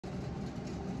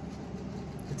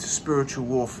It's a spiritual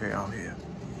warfare out here.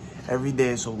 Every day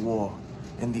is a war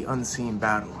in the unseen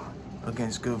battle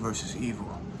against good versus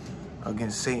evil,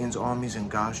 against Satan's armies and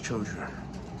God's children.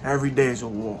 Every day is a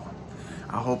war.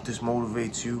 I hope this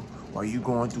motivates you while you're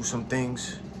going through some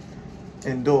things.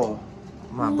 Endure,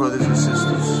 my brothers and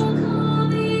sisters.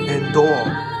 Endure.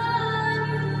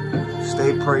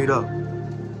 Stay prayed up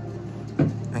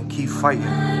and keep fighting.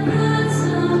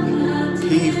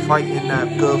 Keep fighting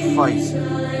that good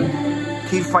fight.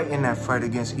 Keep fighting that fight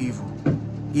against evil.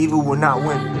 Evil will not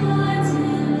win.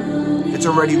 It's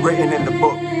already written in the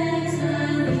book.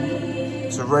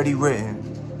 It's already written.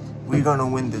 We're gonna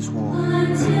win this war.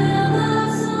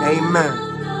 Amen.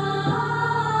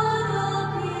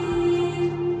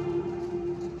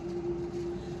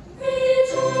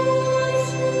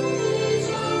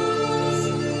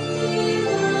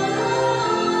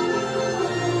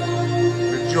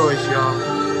 Rejoice, y'all.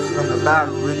 From the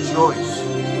battle, rejoice.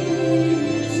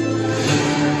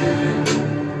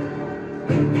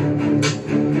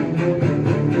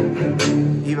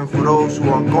 Even for those who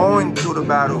are going through the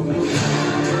battle,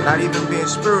 not even being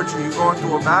spiritual, you're going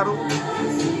through a battle,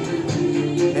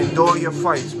 endure your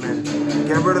fights, man.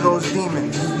 Get rid of those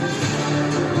demons.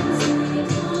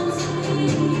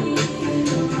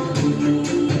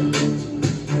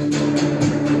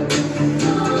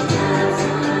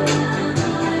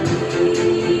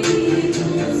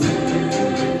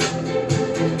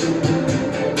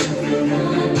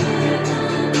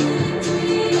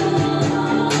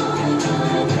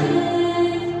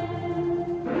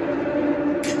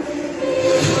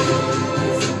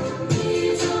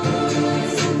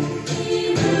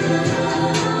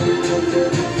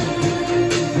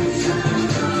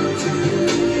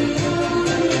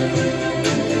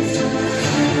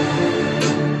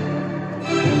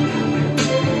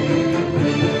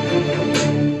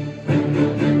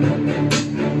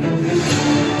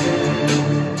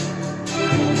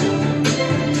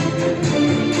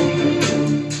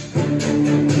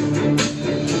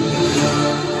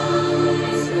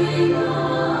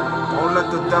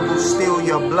 Devil steal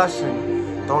your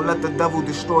blessing. Don't let the devil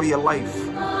destroy your life.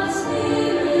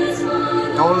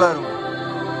 Don't let him.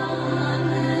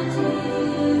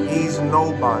 He's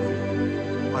nobody.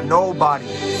 A nobody.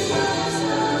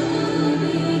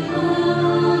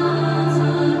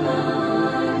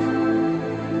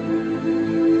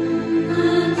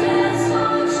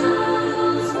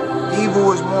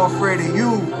 Evil is more afraid of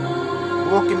you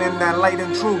walking in that light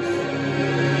and truth.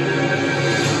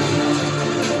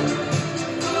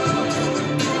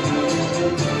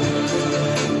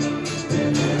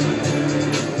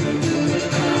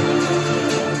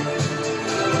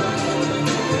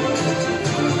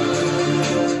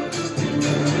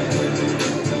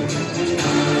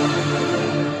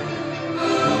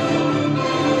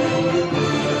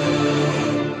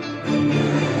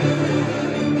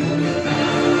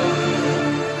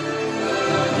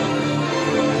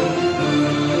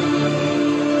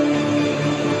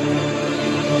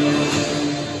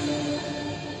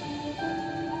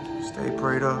 Stay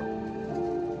prayed up.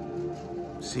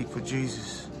 Seek for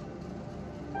Jesus.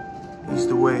 He's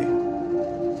the way.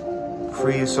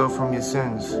 Free yourself from your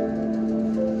sins.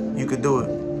 You could do it.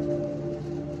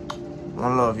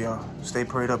 One love, y'all. Stay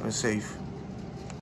prayed up and safe.